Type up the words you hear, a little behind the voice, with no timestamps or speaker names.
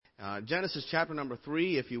Genesis chapter number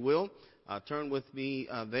 3, if you will. Turn with me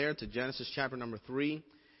there to Genesis chapter number 3.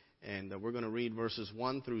 And we're going to read verses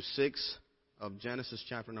 1 through 6 of Genesis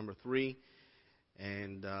chapter number 3.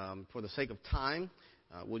 And for the sake of time,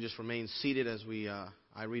 we'll just remain seated as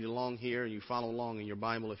I read along here. You follow along in your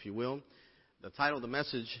Bible, if you will. The title of the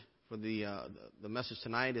message for the message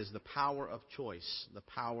tonight is The Power of Choice. The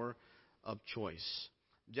Power of Choice.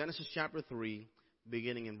 Genesis chapter 3,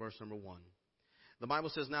 beginning in verse number 1. The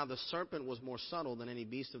Bible says, Now the serpent was more subtle than any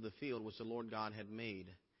beast of the field which the Lord God had made.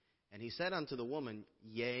 And he said unto the woman,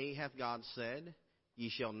 Yea, hath God said,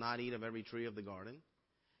 Ye shall not eat of every tree of the garden?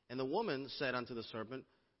 And the woman said unto the serpent,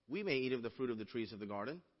 We may eat of the fruit of the trees of the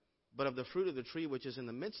garden, but of the fruit of the tree which is in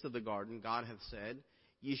the midst of the garden, God hath said,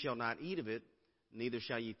 Ye shall not eat of it, neither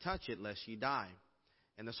shall ye touch it, lest ye die.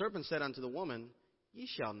 And the serpent said unto the woman, Ye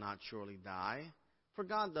shall not surely die. For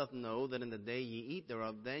God doth know that in the day ye eat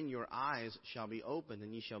thereof, then your eyes shall be opened,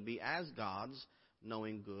 and ye shall be as gods,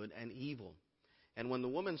 knowing good and evil. And when the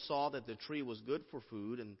woman saw that the tree was good for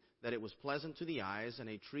food, and that it was pleasant to the eyes, and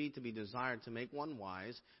a tree to be desired to make one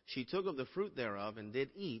wise, she took of the fruit thereof, and did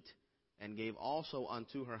eat, and gave also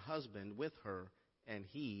unto her husband with her, and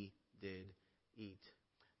he did eat.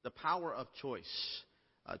 The power of choice.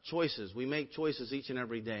 Choices. We make choices each and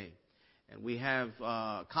every day. And we have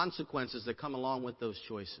consequences that come along with those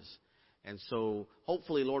choices. And so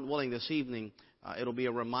hopefully, Lord willing, this evening, it'll be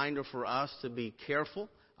a reminder for us to be careful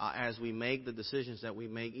as we make the decisions that we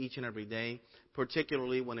make each and every day,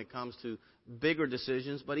 particularly when it comes to bigger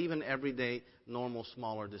decisions, but even everyday, normal,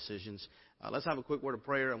 smaller decisions. Let's have a quick word of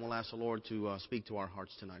prayer, and we'll ask the Lord to speak to our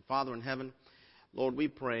hearts tonight. Father in heaven, Lord, we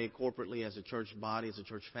pray corporately as a church body, as a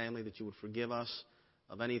church family, that you would forgive us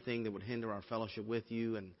of anything that would hinder our fellowship with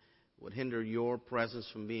you and would hinder your presence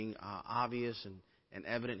from being obvious and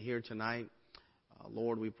evident here tonight.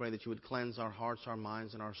 Lord, we pray that you would cleanse our hearts, our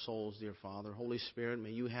minds, and our souls, dear Father. Holy Spirit, may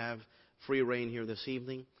you have free reign here this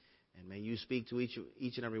evening, and may you speak to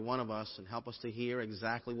each and every one of us and help us to hear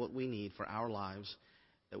exactly what we need for our lives,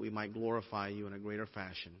 that we might glorify you in a greater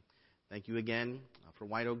fashion. Thank you again for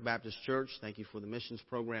White Oak Baptist Church. Thank you for the missions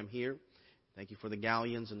program here. Thank you for the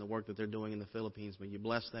Galleons and the work that they're doing in the Philippines. May you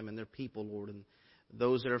bless them and their people, Lord, and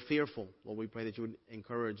those that are fearful, Lord, we pray that you would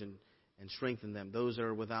encourage and strengthen them. Those that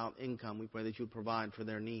are without income, we pray that you would provide for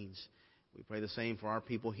their needs. We pray the same for our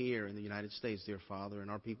people here in the United States, dear Father, and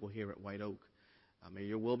our people here at White Oak. May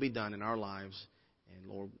your will be done in our lives. And,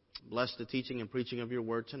 Lord, bless the teaching and preaching of your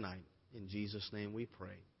word tonight. In Jesus' name we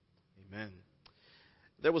pray. Amen.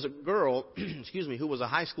 There was a girl, who was a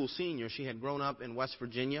high school senior. She had grown up in West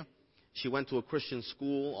Virginia. She went to a Christian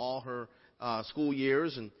school all her school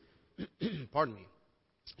years, and pardon me.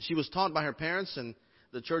 She was taught by her parents and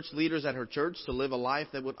the church leaders at her church to live a life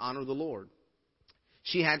that would honor the Lord.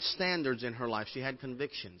 She had standards in her life. She had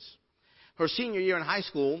convictions. Her senior year in high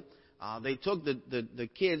school, they took the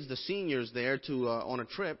kids, the seniors there, on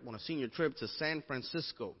a senior trip to San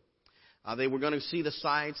Francisco. They were going to see the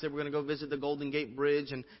sights. They were going to go visit the Golden Gate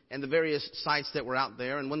Bridge and the various sites that were out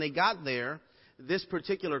there. And when they got there, this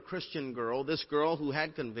particular Christian girl, this girl who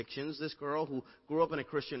had convictions, this girl who grew up in a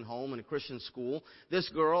Christian home, in a Christian school, this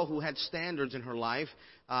girl who had standards in her life,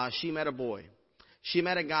 she met a boy. She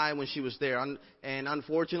met a guy when she was there. And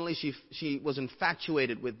unfortunately, she was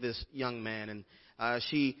infatuated with this young man. And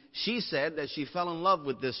she said that she fell in love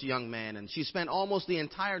with this young man. And she spent almost the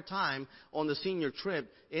entire time on the senior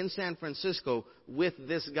trip in San Francisco with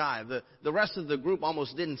this guy. The rest of the group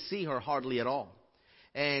almost didn't see her hardly at all.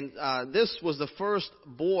 And this was the first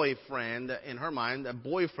boyfriend, in her mind, a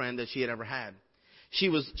boyfriend that she had ever had. She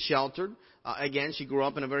was sheltered. Again, she grew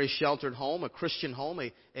up in a very sheltered home, a Christian home,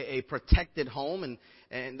 a protected home.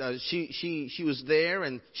 And she was there,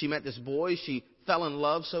 and she met this boy. She fell in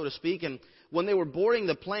love, so to speak. And when they were boarding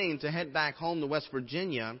the plane to head back home to West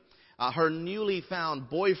Virginia, her newly found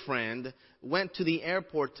boyfriend went to the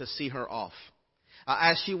airport to see her off.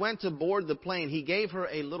 As she went to board the plane, he gave her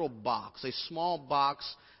a little box, a small box,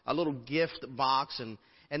 a little gift box, and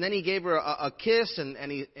then he gave her a kiss,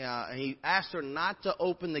 and he asked her not to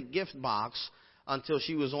open the gift box until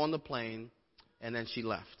she was on the plane, and then she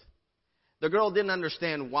left. The girl didn't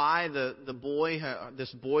understand why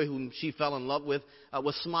this boy whom she fell in love with,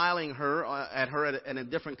 was smiling at her in a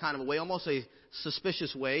different kind of a way, almost a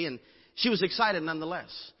suspicious way, and she was excited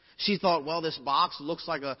nonetheless. She thought, well, this box looks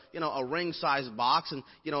like a ring-sized box, and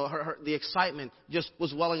the excitement just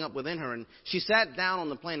was welling up within her. And she sat down on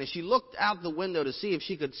the plane and she looked out the window to see if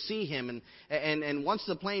she could see him. And once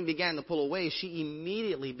the plane began to pull away, she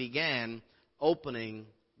immediately began opening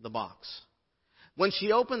the box. When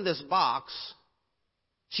she opened this box,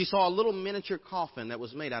 she saw a little miniature coffin that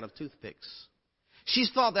was made out of toothpicks. She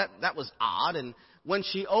thought that was odd, and when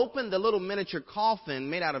she opened the little miniature coffin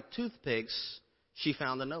made out of toothpicks, she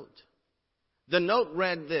found a note. The note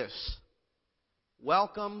read this: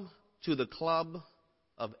 "Welcome to the Club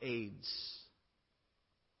of AIDS."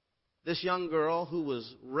 This young girl, who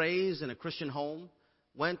was raised in a Christian home,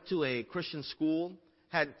 went to a Christian school,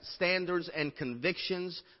 had standards and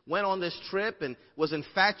convictions, went on this trip and was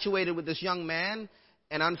infatuated with this young man,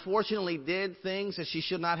 and unfortunately did things that she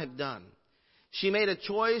should not have done. She made a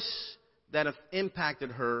choice that impacted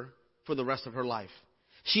her for the rest of her life.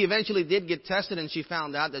 She eventually did get tested, and she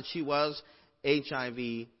found out that she was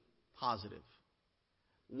HIV positive.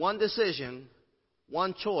 One decision,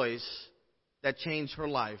 one choice that changed her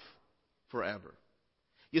life forever.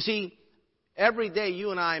 You see, every day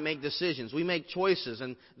you and I make decisions. We make choices,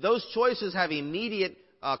 and those choices have immediate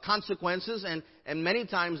consequences, and many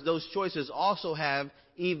times those choices also have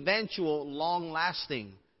eventual,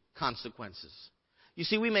 long-lasting consequences. You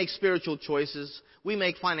see, we make spiritual choices, we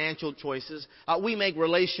make financial choices, we make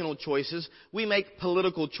relational choices, we make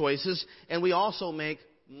political choices, and we also make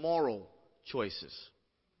moral choices.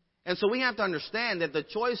 And so we have to understand that the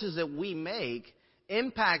choices that we make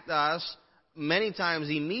impact us many times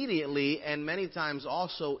immediately, and many times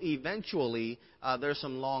also eventually. There's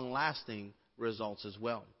some long-lasting results as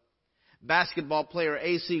well. Basketball player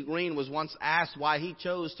A.C. Green was once asked why he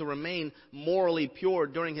chose to remain morally pure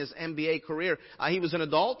during his NBA career. He was an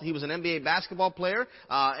adult. He was an NBA basketball player,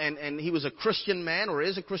 and he was a Christian man, or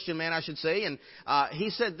is a Christian man, I should say. And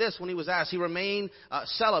he said this when he was asked. He remained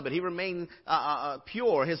celibate. He remained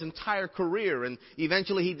pure his entire career, and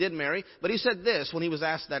eventually he did marry. But he said this when he was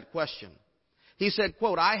asked that question. He said,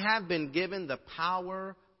 quote, "I have been given the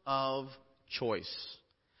power of choice.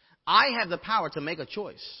 I have the power to make a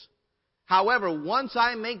choice. However, once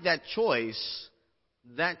I make that choice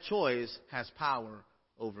has power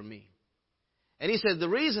over me." And he said, the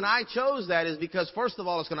reason I chose that is because, first of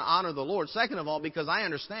all, it's going to honor the Lord. Second of all, because I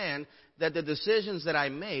understand that the decisions that I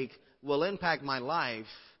make will impact my life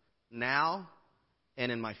now and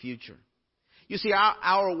in my future. You see,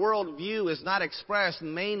 our worldview is not expressed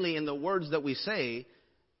mainly in the words that we say,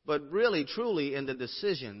 but really, truly in the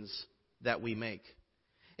decisions that we make.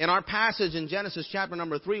 In our passage in Genesis chapter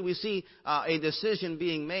number 3, we see a decision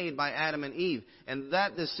being made by Adam and Eve. And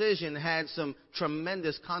that decision had some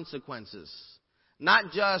tremendous consequences.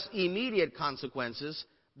 Not just immediate consequences,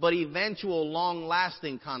 but eventual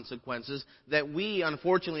long-lasting consequences that we,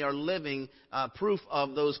 unfortunately, are living proof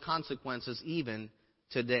of those consequences even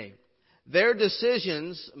today. Their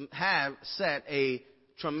decisions have set a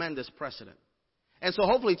tremendous precedent. And so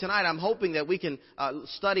hopefully tonight I'm hoping that we can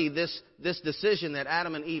study this decision that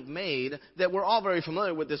Adam and Eve made, that we're all very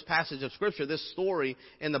familiar with this passage of Scripture, this story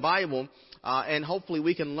in the Bible, and hopefully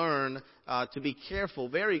we can learn to be careful,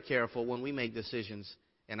 very careful, when we make decisions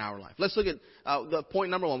in our life. Let's look at the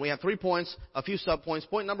point number 1. We have 3 points, a few subpoints.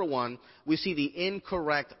 Point number 1, we see the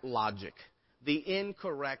incorrect logic. The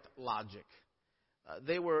incorrect logic.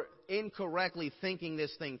 They were incorrectly thinking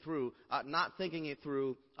this thing through, not thinking it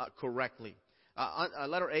through correctly.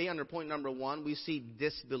 Letter A, under point number 1, we see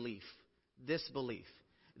disbelief. Disbelief.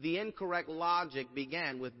 The incorrect logic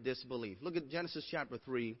began with disbelief. Look at Genesis chapter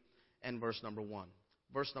 3 and verse number 1.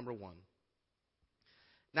 Verse number 1.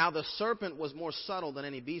 "Now the serpent was more subtle than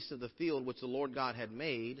any beast of the field which the Lord God had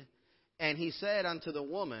made. And he said unto the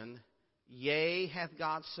woman, Yea, hath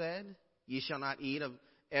God said, Ye shall not eat of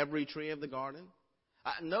every tree of the garden?"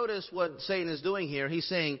 Notice what Satan is doing here. He's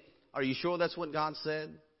saying, are you sure that's what God said?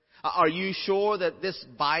 Are you sure that this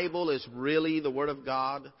Bible is really the Word of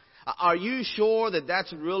God? Are you sure that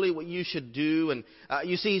that's really what you should do? And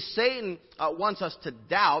you see, Satan wants us to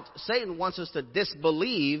doubt. Satan wants us to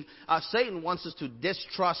disbelieve. Satan wants us to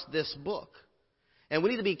distrust this book. And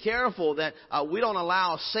we need to be careful that we don't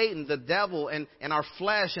allow Satan, the devil, and our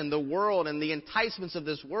flesh and the world and the enticements of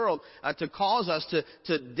this world to cause us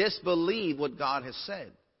to disbelieve what God has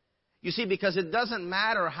said. You see, because it doesn't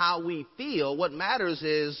matter how we feel. What matters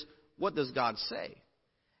is, what does God say?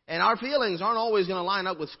 And our feelings aren't always going to line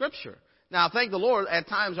up with Scripture. Now, thank the Lord, at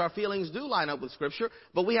times our feelings do line up with Scripture,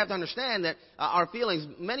 but we have to understand that our feelings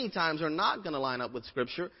many times are not going to line up with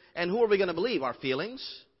Scripture. And who are we going to believe, our feelings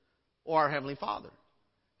or our Heavenly Father?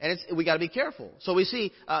 And we got to be careful. So we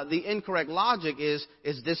see the incorrect logic is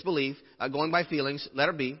disbelief, going by feelings.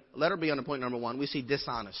 Letter B under point number 1. We see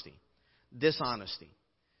dishonesty. Dishonesty.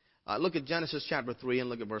 Look at Genesis chapter 3 and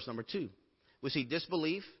look at verse number 2. We see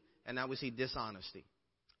disbelief, and now we see dishonesty.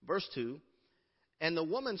 Verse 2, "And the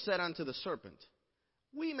woman said unto the serpent,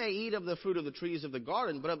 We may eat of the fruit of the trees of the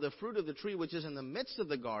garden, but of the fruit of the tree which is in the midst of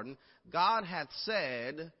the garden, God hath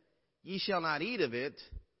said, Ye shall not eat of it,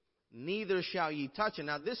 neither shall ye touch it.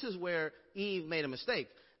 Now, this is where Eve made a mistake.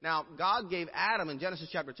 Now, God gave Adam, in Genesis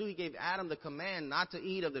chapter 2, he gave Adam the command not to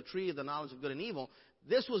eat of the tree of the knowledge of good and evil.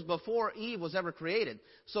 This was before Eve was ever created.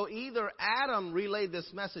 So either Adam relayed this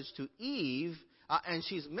message to Eve, and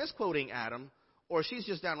she's misquoting Adam, or she's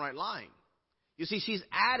just downright lying. You see, she's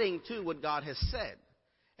adding to what God has said.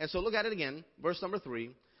 And so look at it again, verse number 3.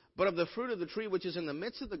 But of the fruit of the tree which is in the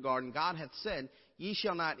midst of the garden, God hath said, ye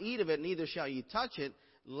shall not eat of it, neither shall ye touch it,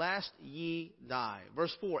 lest ye die.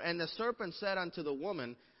 Verse 4. And the serpent said unto the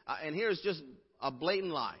woman, and here's just a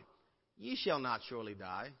blatant lie, ye shall not surely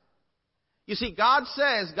die. You see, God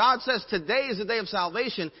says today is the day of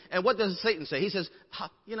salvation. And what does Satan say? He says,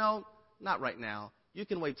 not right now. You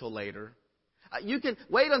can wait till later. You can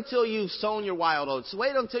wait until you've sown your wild oats.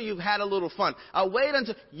 Wait until you've had a little fun. Wait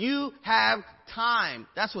until you have time.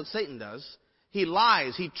 That's what Satan does. He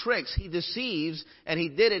lies, he tricks, he deceives, and he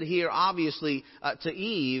did it here, obviously, to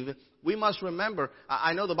Eve. We must remember,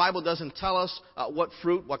 I know the Bible doesn't tell us what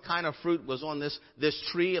kind of fruit was on this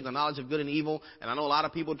tree of the knowledge of good and evil. And I know a lot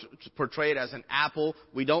of people portray it as an apple.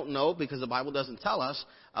 We don't know because the Bible doesn't tell us.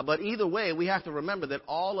 But either way, we have to remember that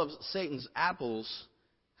all of Satan's apples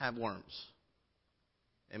have worms.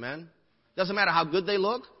 Amen? Doesn't matter how good they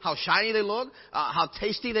look, how shiny they look, how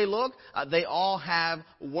tasty they look. They all have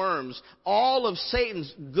worms. All of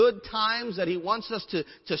Satan's good times that he wants us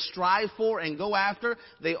to strive for and go after,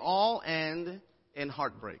 they all end in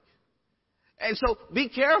heartbreak. And so be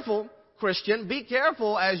careful, Christian. Be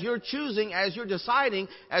careful as you're choosing, as you're deciding,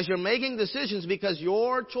 as you're making decisions, because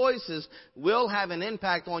your choices will have an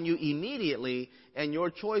impact on you immediately, and your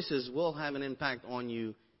choices will have an impact on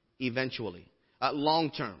you eventually, long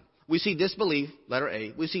term. We see disbelief, letter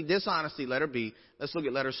A. We see dishonesty, letter B. Let's look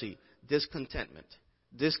at letter C. Discontentment.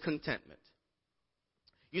 Discontentment.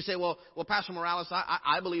 You say, well, Pastor Morales,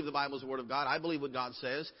 I believe the Bible is the Word of God. I believe what God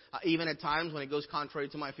says, even at times when it goes contrary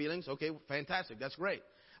to my feelings. Okay, fantastic. That's great.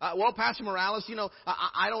 Well, Pastor Morales,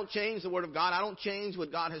 I don't change the Word of God. I don't change what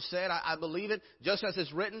God has said. I believe it just as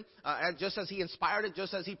it's written, just as He inspired it,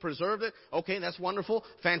 just as He preserved it. Okay, that's wonderful.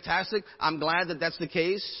 Fantastic. I'm glad that that's the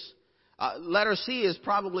case. Letter C is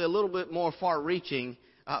probably a little bit more far-reaching.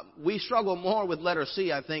 We struggle more with letter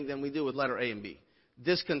C, I think, than we do with letter A and B.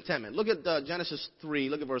 Discontentment. Look at Genesis 3.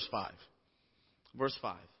 Look at verse 5. Verse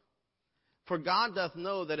 5. For God doth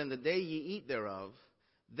know that in the day ye eat thereof,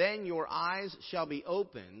 then your eyes shall be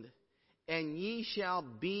opened, and ye shall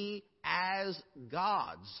be as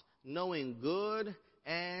gods, knowing good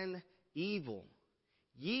and evil.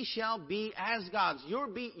 Ye shall be as gods.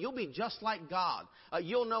 You'll be just like God.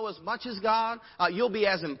 You'll know as much as God. You'll be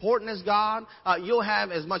as important as God. You'll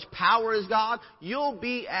have as much power as God. You'll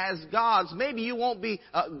be as gods. Maybe you won't be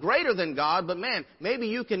greater than God, but man, maybe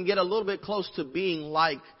you can get a little bit close to being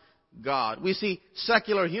like God. We see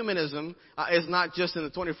secular humanism is not just in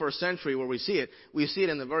the 21st century where we see it. We see it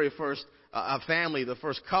in the very first family, the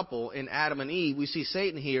first couple in Adam and Eve. We see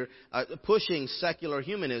Satan here pushing secular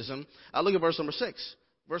humanism. Look at verse number 6.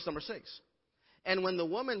 Verse number 6. And when the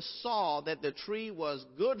woman saw that the tree was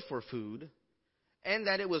good for food, and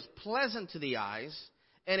that it was pleasant to the eyes,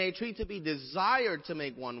 and a tree to be desired to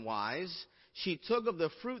make one wise, she took of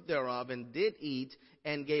the fruit thereof and did eat,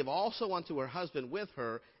 and gave also unto her husband with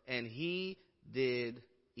her, and he did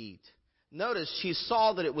eat. Notice she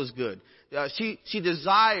saw that it was good. She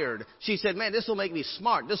desired. She said, man, this will make me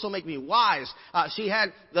smart. This will make me wise. She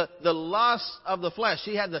had the lust of the flesh.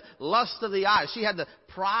 She had the lust of the eyes. She had the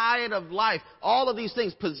pride of life. All of these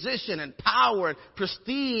things, position and power and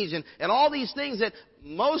prestige and all these things that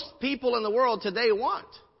most people in the world today want.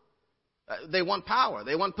 They want power.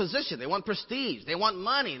 They want position. They want prestige. They want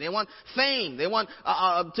money. They want fame. They want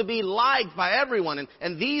to be liked by everyone.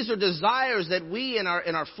 And these are desires that we in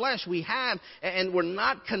our flesh we have, and we're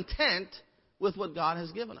not content with what God has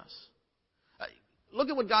given us. Look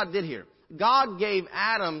at what God did here. God gave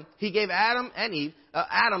Adam, He gave Adam and Eve,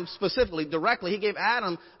 Adam specifically, directly, He gave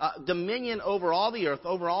Adam dominion over all the earth,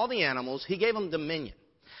 over all the animals. He gave him dominion.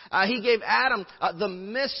 He gave Adam the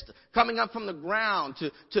mist coming up from the ground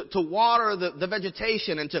to water the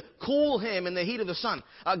vegetation and to cool him in the heat of the sun.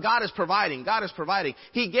 God is providing. God is providing.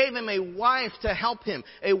 He gave him a wife to help him,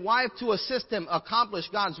 a wife to assist him accomplish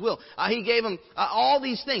God's will. He gave him all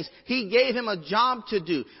these things. He gave him a job to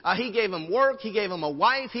do. He gave him work. He gave him a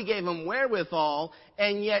wife. He gave him wherewithal.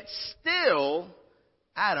 And yet still,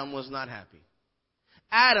 Adam was not happy.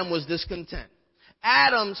 Adam was discontent.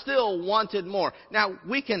 Adam still wanted more. Now,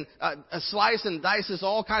 we can slice and dice this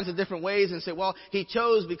all kinds of different ways and say, well, he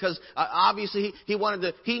chose because obviously he wanted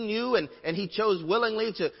to, he knew and he chose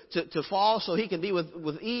willingly to fall so he could be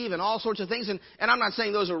with Eve and all sorts of things. And I'm not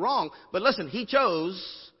saying those are wrong, but listen, he chose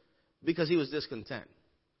because he was discontent.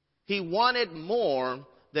 He wanted more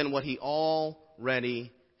than what he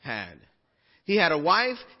already had. He had a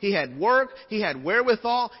wife, he had work, he had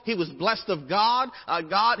wherewithal, he was blessed of God.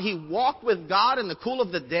 He walked with God in the cool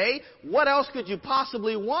of the day. What else could you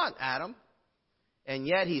possibly want, Adam? And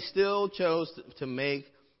yet he still chose to make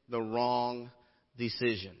the wrong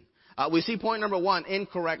decision. We see point number 1,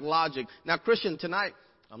 incorrect logic. Now, Christian, tonight,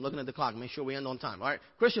 I'm looking at the clock, make sure we end on time. All right,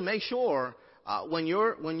 Christian, make sure when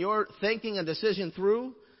you're thinking a decision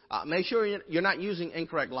through, make sure you're not using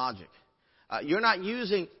incorrect logic. You're not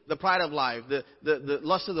using the pride of life, the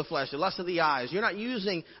lust of the flesh, the lust of the eyes. You're not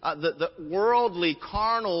using the worldly,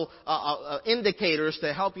 carnal indicators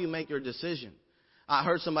to help you make your decision. I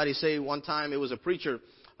heard somebody say one time, it was a preacher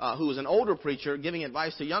who was an older preacher giving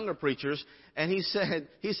advice to younger preachers, and he said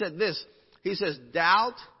this. He says,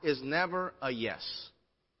 doubt is never a yes.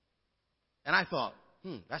 And I thought,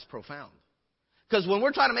 that's profound. Because when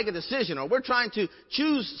we're trying to make a decision or we're trying to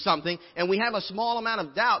choose something and we have a small amount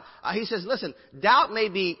of doubt, he says, listen, doubt may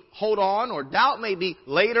be hold on, or doubt may be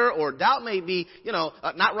later, or doubt may be,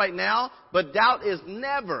 not right now, but doubt is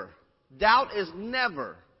never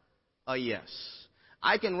a yes.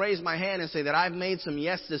 I can raise my hand and say that I've made some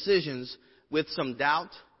yes decisions with some doubt,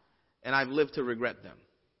 and I've lived to regret them.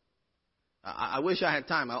 I wish I had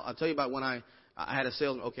time. I'll tell you about when I had a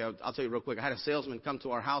salesman. Okay, I'll tell you real quick. I had a salesman come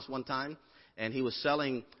to our house one time, and he was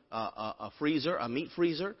selling a meat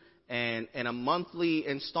freezer, and a monthly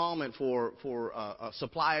installment for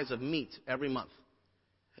supplies of meat every month.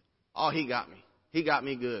 Oh, he got me. He got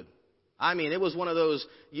me good. I mean, it was one of those,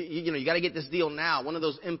 you got to get this deal now. One of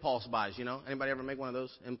those impulse buys, Anybody ever make one of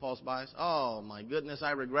those impulse buys? Oh, my goodness,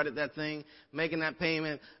 I regretted that thing, making that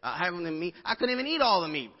payment, having the meat. I couldn't even eat all the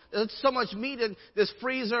meat. There's so much meat in this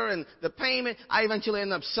freezer and the payment. I eventually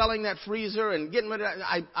ended up selling that freezer and getting rid of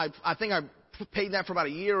it. I think I paid that for about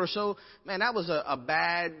a year or so. Man, that was a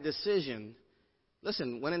bad decision.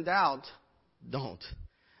 Listen, when in doubt, don't.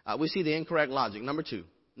 We see the incorrect logic. Number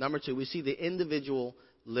two, we see the individual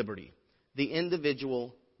liberty. The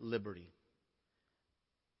individual liberty.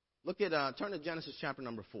 Turn to Genesis chapter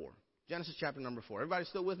number 4. Genesis chapter number 4. Everybody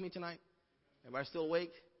still with me tonight? Everybody still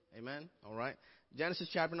awake? Amen? All right. Genesis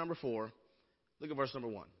chapter number 4. Look at verse number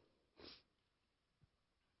 1.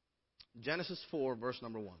 Genesis 4, verse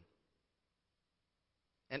number 1.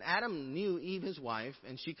 And Adam knew Eve his wife,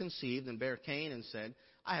 and she conceived and bare Cain and said,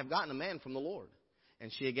 I have gotten a man from the Lord. And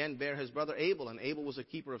she again bare his brother Abel, and Abel was a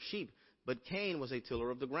keeper of sheep. But Cain was a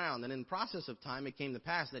tiller of the ground. And in process of time it came to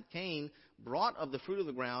pass that Cain brought of the fruit of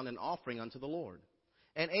the ground an offering unto the Lord.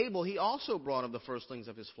 And Abel he also brought of the firstlings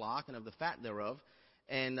of his flock and of the fat thereof.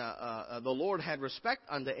 And the Lord had respect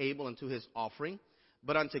unto Abel and to his offering.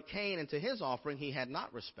 But unto Cain and to his offering he had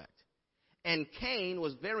not respect. And Cain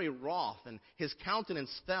was very wroth, and his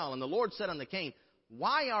countenance fell. And the Lord said unto Cain,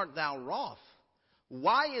 Why art thou wroth?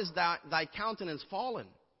 Why is thy countenance fallen?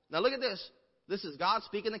 Now look at this. This is God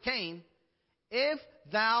speaking to Cain. If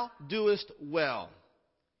thou doest well,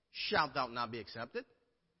 shalt thou not be accepted?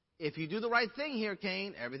 If you do the right thing here,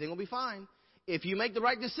 Cain, everything will be fine. If you make the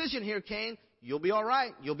right decision here, Cain, you'll be all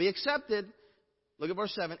right. You'll be accepted. Look at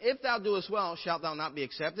verse 7. If thou doest well, shalt thou not be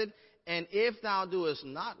accepted? And if thou doest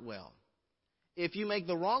not well, if you make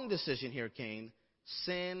the wrong decision here, Cain,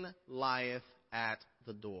 sin lieth at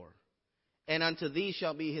the door. And unto thee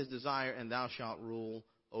shall be his desire, and thou shalt rule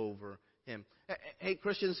over him. Hey,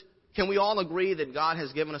 Christians, can we all agree that God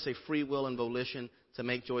has given us a free will and volition to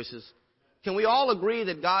make choices? Can we all agree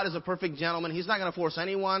that God is a perfect gentleman? He's not going to force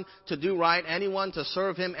anyone to do right, anyone to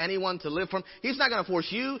serve him, anyone to live for him. He's not going to force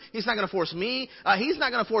you. He's not going to force me. He's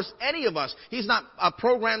not going to force any of us. He's not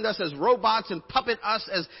programmed us as robots and puppet us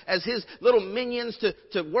as his little minions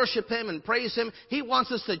to worship him and praise him. He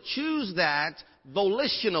wants us to choose that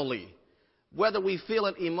volitionally, whether we feel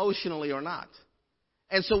it emotionally or not.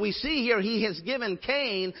 And so we see here he has given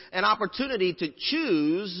Cain an opportunity to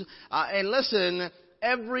choose. And listen,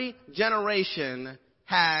 every generation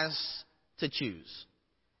has to choose.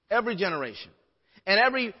 Every generation. And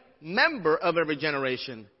every member of every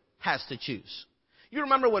generation has to choose. You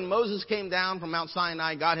remember when Moses came down from Mount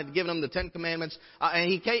Sinai, God had given him the 10 Commandments,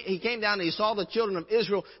 and he came down and he saw the children of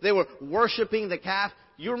Israel. They were worshiping the calf.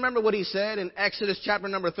 You remember what he said in Exodus chapter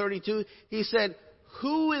number 32? He said,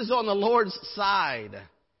 who is on the Lord's side?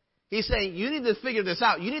 He's saying, you need to figure this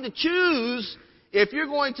out. You need to choose if you're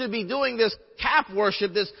going to be doing this calf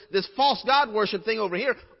worship, this false God worship thing over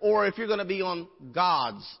here, or if you're going to be on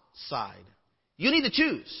God's side. You need to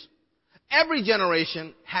choose. Every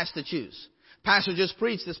generation has to choose. Pastor just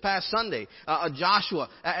preached this past Sunday, Joshua,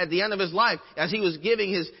 at the end of his life, as he was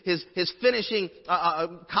giving his finishing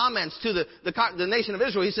comments to the nation of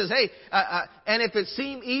Israel. He says, hey, and if it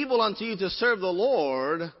seem evil unto you to serve the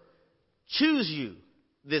Lord, choose you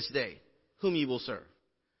this day whom you will serve.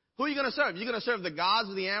 Who are you going to serve? Are you going to serve the gods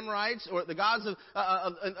of the Amorites, or the gods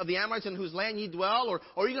of the Amorites in whose land ye dwell? Or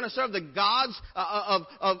are you going to serve the gods of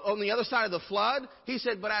on the other side of the flood? He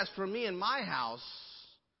said, but as for me and my house,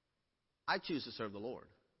 I choose to serve the Lord.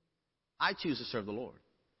 I choose to serve the Lord.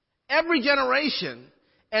 Every generation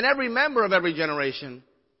and every member of every generation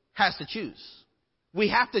has to choose. We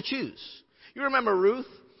have to choose. You remember Ruth?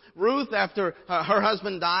 Ruth, after her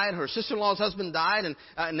husband died, her sister-in-law's husband died,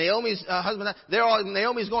 and Naomi's husband died.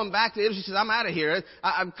 Naomi's going back to Israel. She says, I'm out of here.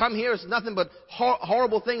 I've come here. It's nothing but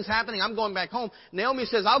horrible things happening. I'm going back home. Naomi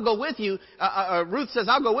says, I'll go with you. Ruth says,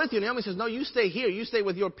 I'll go with you. Naomi says, no, you stay here. You stay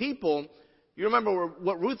with your people. You remember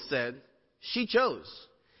what Ruth said? She chose.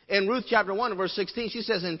 In Ruth chapter 1, verse 16, she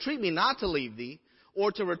says, entreat me not to leave thee,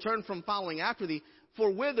 or to return from following after thee. For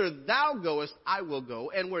whither thou goest, I will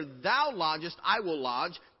go, and where thou lodgest, I will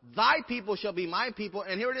lodge. Thy people shall be my people.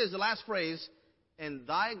 And here it is, the last phrase, and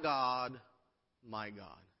thy God, my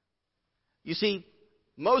God. You see,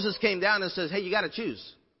 Moses came down and says, hey, you got to choose.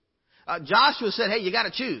 Joshua said, hey, you got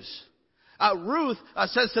to choose. Ruth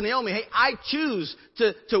says to Naomi, hey, I choose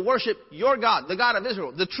to worship your God, the God of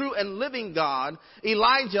Israel, the true and living God.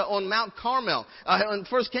 Elijah on Mount Carmel, in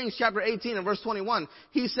 1 Kings chapter 18 and verse 21,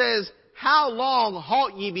 he says, how long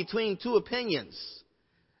halt ye between two opinions?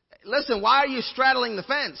 Listen, why are you straddling the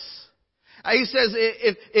fence? He says,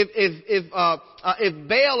 if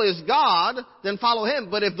Baal is God, then follow him.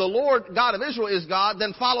 But if the Lord God of Israel is God,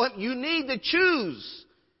 then follow him. You need to choose.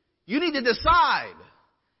 You need to decide.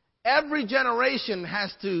 Every generation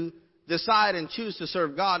has to decide and choose to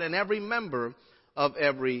serve God, and every member of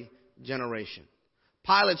every generation.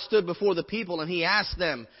 Pilate stood before the people and he asked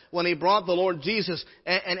them, when he brought the Lord Jesus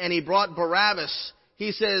and he brought Barabbas,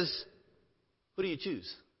 he says, who do you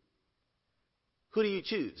choose? Who do you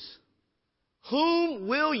choose? Whom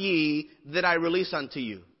will ye that I release unto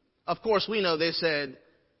you? Of course, we know they said,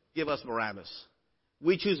 give us Barabbas.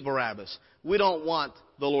 We choose Barabbas. We don't want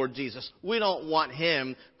the Lord Jesus. We don't want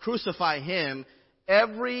him. Crucify him.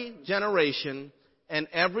 Every generation and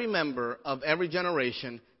every member of every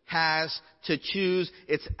generation has to choose.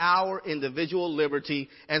 It's our individual liberty.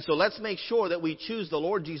 And so let's make sure that we choose the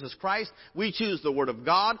Lord Jesus Christ. We choose the Word of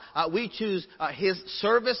God. We choose his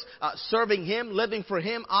service, serving him, living for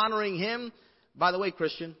him, honoring him. By the way,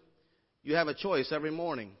 Christian, you have a choice every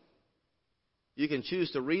morning. You can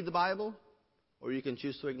choose to read the Bible, or you can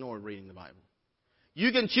choose to ignore reading the Bible.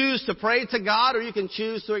 You can choose to pray to God, or you can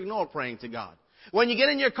choose to ignore praying to God. When you get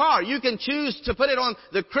in your car, you can choose to put it on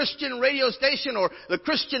the Christian radio station or the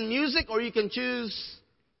Christian music, or you can choose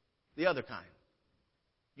the other kind.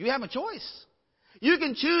 You have a choice. You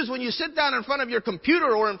can choose when you sit down in front of your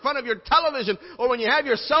computer or in front of your television or when you have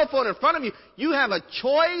your cell phone in front of you. You have a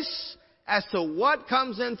choice as to what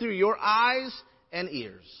comes in through your eyes and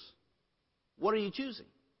ears. What are you choosing?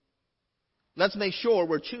 Let's make sure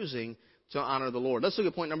we're choosing to honor the Lord. Let's look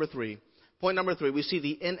at point number 3. Point number 3, we see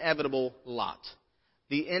the inevitable lot.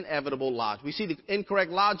 The inevitable lot. We see the incorrect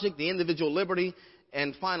logic, the individual liberty,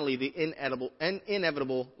 and finally the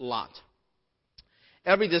inevitable lot.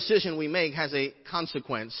 Every decision we make has a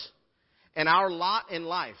consequence. And our lot in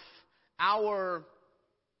life, our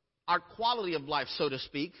quality of life, so to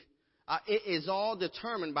speak, it is all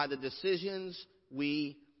determined by the decisions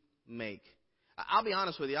we make. I'll be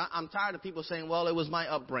honest with you. I'm tired of people saying, well, it was my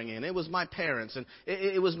upbringing, and it was my parents, and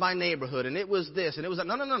it was my neighborhood, and it was this, and it was that.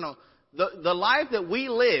 No. The life that we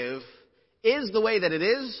live is the way that it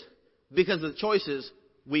is because of the choices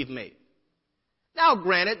we've made. Now,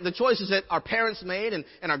 granted, the choices that our parents made and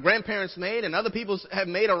our grandparents made and other people have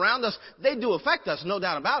made around us, they do affect us, no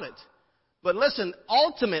doubt about it. But listen,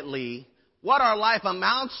 ultimately, what our life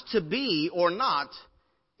amounts to be or not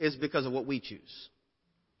is because of what we choose.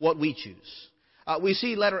 What we choose. We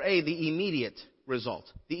see letter A, the immediate result.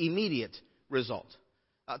 The immediate result.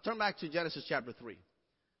 Turn back to Genesis chapter 3.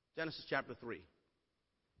 Genesis chapter 3.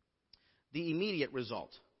 The immediate result.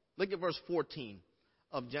 Look at verse 14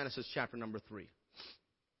 of Genesis chapter number 3.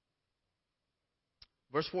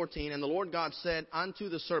 Verse 14, and the Lord God said unto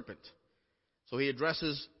the serpent. So he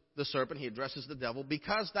addresses the serpent, he addresses the devil.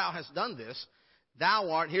 Because thou hast done this,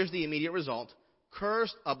 thou art, here's the immediate result,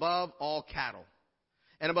 cursed above all cattle,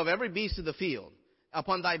 and above every beast of the field.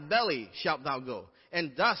 Upon thy belly shalt thou go,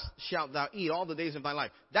 and dust shalt thou eat all the days of thy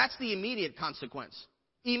life. That's the immediate consequence.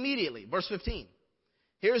 Immediately. Verse 15.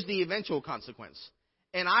 Here's the eventual consequence.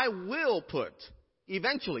 And I will put,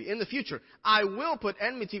 eventually, in the future, I will put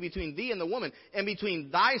enmity between thee and the woman, and between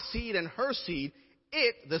thy seed and her seed.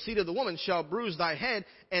 It, the seed of the woman, shall bruise thy head,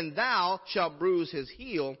 and thou shalt bruise his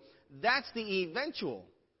heel. That's the eventual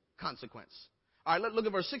consequence. All right, look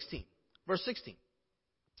at verse 16. Verse 16.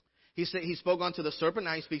 He spoke unto the serpent,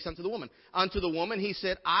 now he speaks unto the woman. Unto the woman he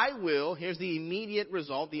said, I will, here's the immediate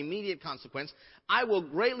result, the immediate consequence, I will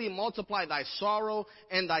greatly multiply thy sorrow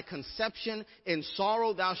and thy conception. In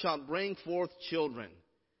sorrow thou shalt bring forth children.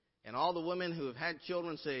 And all the women who have had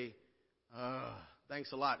children say,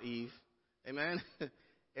 thanks a lot, Eve. Amen?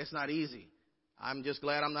 It's not easy. I'm just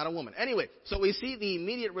glad I'm not a woman. Anyway, so we see the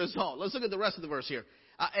immediate result. Let's look at the rest of the verse here.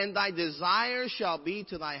 And thy desire shall be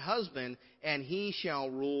to thy husband, and he shall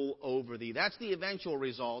rule over thee. That's the eventual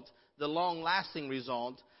result, the long-lasting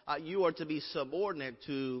result. You are to be subordinate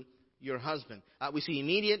to your husband. We see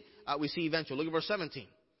immediate, we see eventual. Look at verse 17.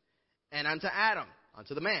 And unto Adam,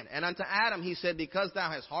 unto the man, and unto Adam he said, because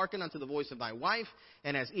thou hast hearkened unto the voice of thy wife,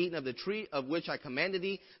 and hast eaten of the tree of which I commanded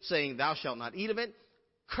thee, saying, thou shalt not eat of it,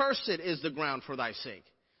 cursed is the ground for thy sake.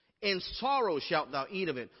 In sorrow shalt thou eat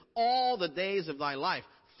of it all the days of thy life.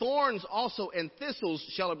 Thorns also and thistles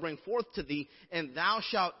shall it bring forth to thee, and thou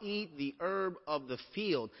shalt eat the herb of the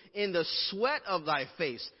field. In the sweat of thy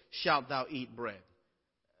face shalt thou eat bread.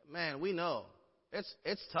 Man, we know.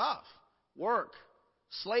 It's tough. Work,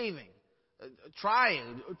 slaving,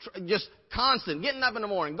 trying, just constant, getting up in the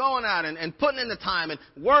morning, going out and putting in the time and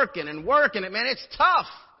working. And man, it's tough.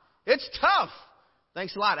 It's tough.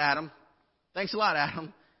 Thanks a lot, Adam. Thanks a lot,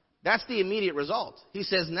 Adam. That's the immediate result. He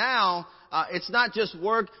says now, it's not just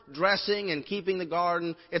work, dressing, and keeping the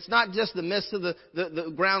garden. It's not just the mist of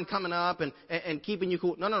the ground coming up and keeping you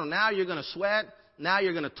cool. No. Now you're going to sweat. Now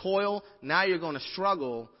you're going to toil. Now you're going to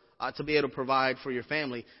struggle to be able to provide for your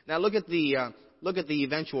family. Now look at the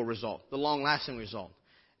eventual result, the long-lasting result.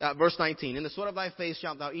 Verse 19, in the sweat of thy face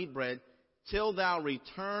shalt thou eat bread, till thou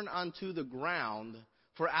return unto the ground.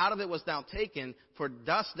 For out of it wast thou taken, for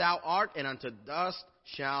dust thou art, and unto dust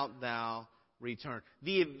shalt thou return.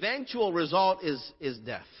 The eventual result is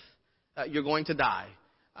death. You're going to die.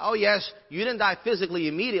 Oh yes, you didn't die physically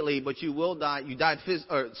immediately, but you will die. You died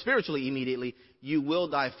spiritually immediately. You will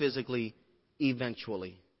die physically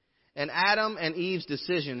eventually. And Adam and Eve's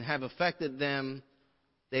decision have affected them.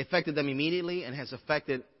 They affected them immediately, and has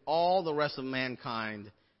affected all the rest of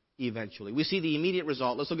mankind eventually. We see the immediate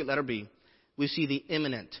result. Let's look at letter B. We see the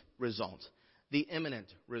imminent result. The imminent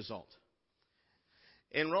result.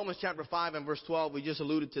 In Romans chapter 5 and verse 12, we just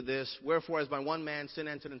alluded to this. Wherefore, as by one man sin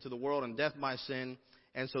entered into the world, and death by sin,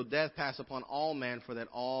 and so death passed upon all men, for that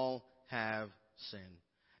all have sinned.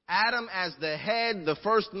 Adam as the head, the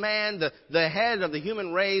first man, the head of the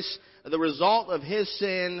human race, the result of his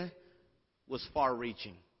sin was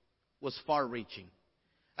far-reaching. Was far-reaching.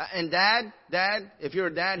 And Dad, if you're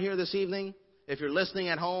a dad here this evening, if you're listening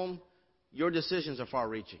at home, your decisions are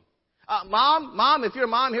far-reaching. Mom, if you're a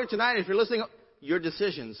mom here tonight, if you're listening, your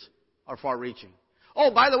decisions are far-reaching.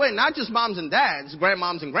 Oh, by the way, not just moms and dads,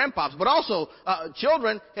 grandmoms and grandpops, but also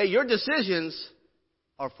children. Hey, your decisions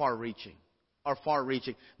are far-reaching. Are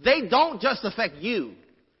far-reaching. They don't just affect you;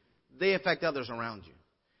 they affect others around you.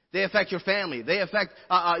 They affect your family. They affect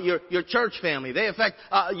your church family. They affect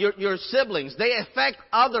your siblings. They affect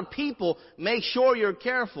other people. Make sure you're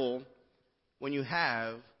careful when you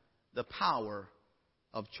have the power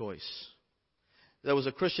of choice. There was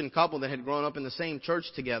a Christian couple that had grown up in the same church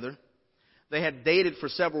together. They had dated for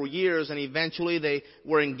several years, and eventually they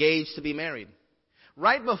were engaged to be married.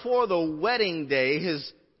 Right before the wedding day,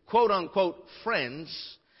 his quote-unquote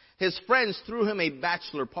friends threw him a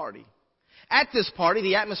bachelor party. At this party,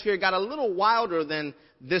 the atmosphere got a little wilder than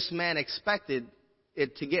this man expected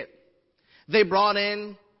it to get. They brought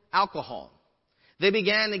in alcohol. They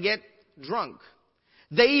began to get drunk.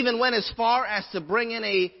 They even went as far as to bring in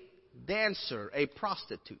a dancer, a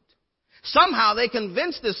prostitute. Somehow they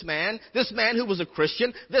convinced this man who was a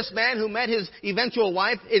Christian, this man who met his eventual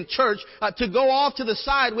wife in church, to go off to the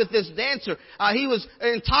side with this dancer. He was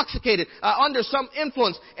intoxicated, under some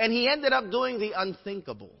influence, and he ended up doing the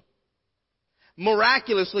unthinkable.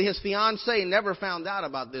 Miraculously, his fiancée never found out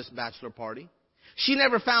about this bachelor party. She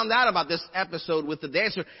never found out about this episode with the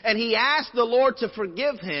dancer, and he asked the Lord to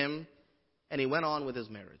forgive him, and he went on with his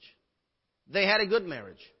marriage. They had a good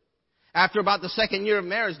marriage. After about the second year of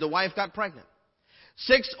marriage, the wife got pregnant.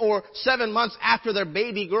 6 or 7 months after their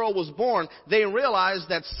baby girl was born, they realized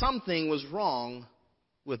that something was wrong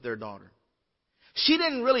with their daughter. She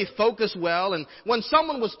didn't really focus well, and when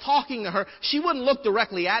someone was talking to her, she wouldn't look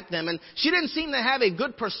directly at them, and she didn't seem to have a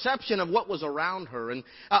good perception of what was around her. And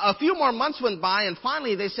a few more months went by, and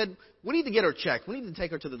finally they said, we need to get her checked. We need to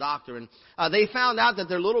take her to the doctor. And they found out that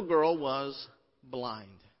their little girl was blind.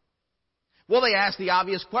 Well, they asked the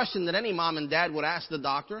obvious question that any mom and dad would ask the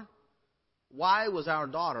doctor. Why was our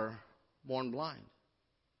daughter born blind?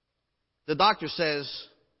 The doctor says,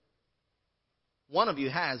 one of you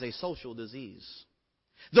has a social disease.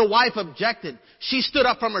 The wife objected. She stood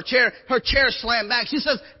up from her chair. Her chair slammed back. She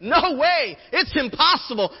says, no way. It's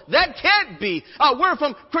impossible. That can't be. We're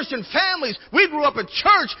from Christian families. We grew up in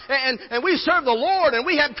church and we serve the Lord and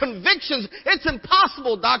we have convictions. It's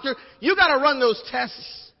impossible, doctor. You got to run those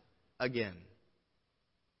tests again.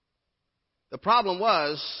 The problem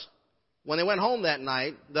was, when they went home that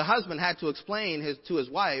night, the husband had to explain to his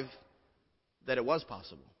wife that it was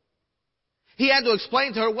possible. He had to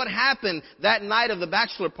explain to her what happened that night of the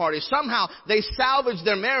bachelor party. Somehow they salvaged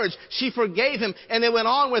their marriage. She forgave him and they went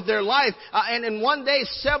on with their life. And in one day,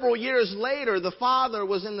 several years later, the father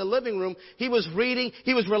was in the living room. He was reading.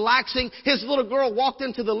 He was relaxing. His little girl walked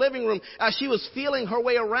into the living room. She was feeling her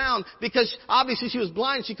way around because obviously she was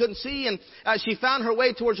blind. She couldn't see. And she found her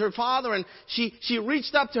way towards her father. And she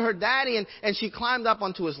reached up to her daddy and she climbed up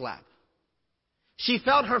onto his lap. She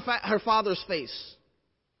felt her father's face.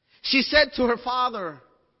 She said to her father,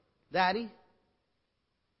 Daddy,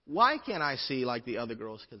 why can't I see like the other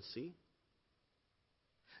girls can see?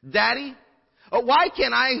 Daddy, why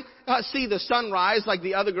can't I see the sunrise like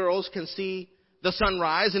the other girls can see the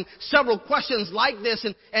sunrise? And several questions like this.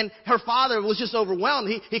 And her father was just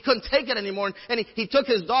overwhelmed. He couldn't take it anymore. And he took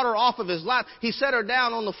his daughter off of his lap. He set her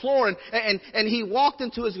down on the floor and he walked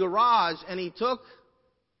into his garage and he took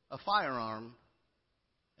a firearm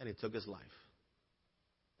and he took his life.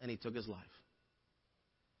 And he took his life.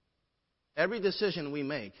 Every decision we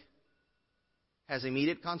make has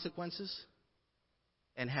immediate consequences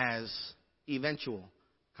and has eventual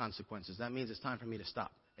consequences. That means it's time for me to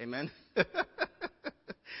stop. Amen?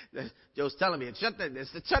 Joe's telling me, shut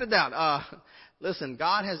it down. Listen,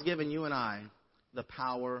 God has given you and I the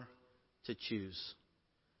power to choose.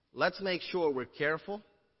 Let's make sure we're careful.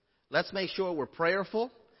 Let's make sure we're prayerful.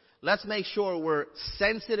 Let's make sure we're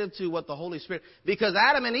sensitive to what the Holy Spirit... Because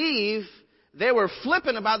Adam and Eve, they were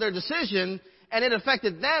flippant about their decision, and it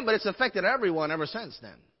affected them, but it's affected everyone ever since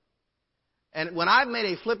then. And when I've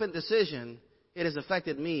made a flippant decision, it has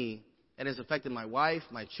affected me. It has affected my wife,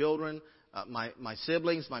 my children, my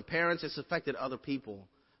siblings, my parents. It's affected other people.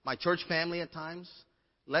 My church family at times.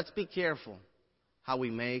 Let's be careful how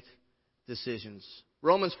we make decisions.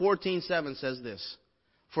 Romans 14:7 says this,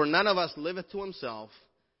 For none of us liveth to himself,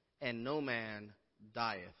 and no man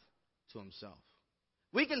dieth to himself.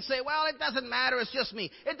 We can say, well, it doesn't matter. It's just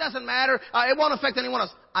me. It doesn't matter. It won't affect anyone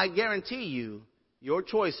else. I guarantee you, your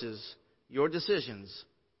choices, your decisions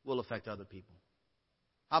will affect other people.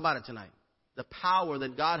 How about it tonight? The power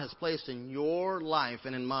that God has placed in your life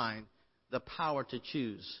and in mine, the power to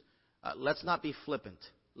choose. Let's not be flippant.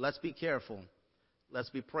 Let's be careful. Let's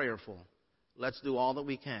be prayerful. Let's do all that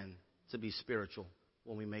we can to be spiritual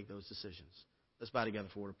when we make those decisions. Let's bow together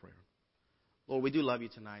for a word of prayer. Lord, we do love you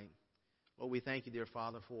tonight. Lord, we thank you, dear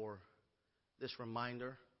Father, for this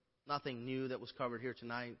reminder. Nothing new that was covered here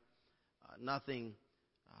tonight. Nothing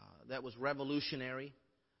that was revolutionary.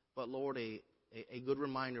 But, Lord, a good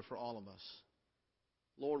reminder for all of us.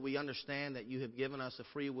 Lord, we understand that you have given us a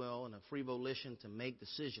free will and a free volition to make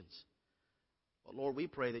decisions. But, Lord, we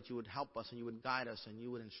pray that you would help us and you would guide us and you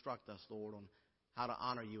would instruct us, Lord, on how to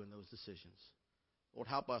honor you in those decisions. Lord,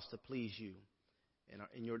 help us to please you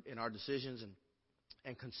in our decisions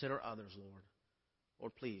and consider others, Lord.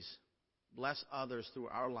 Lord, please bless others through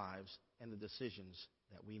our lives and the decisions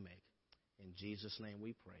that we make. In Jesus' name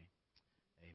we pray.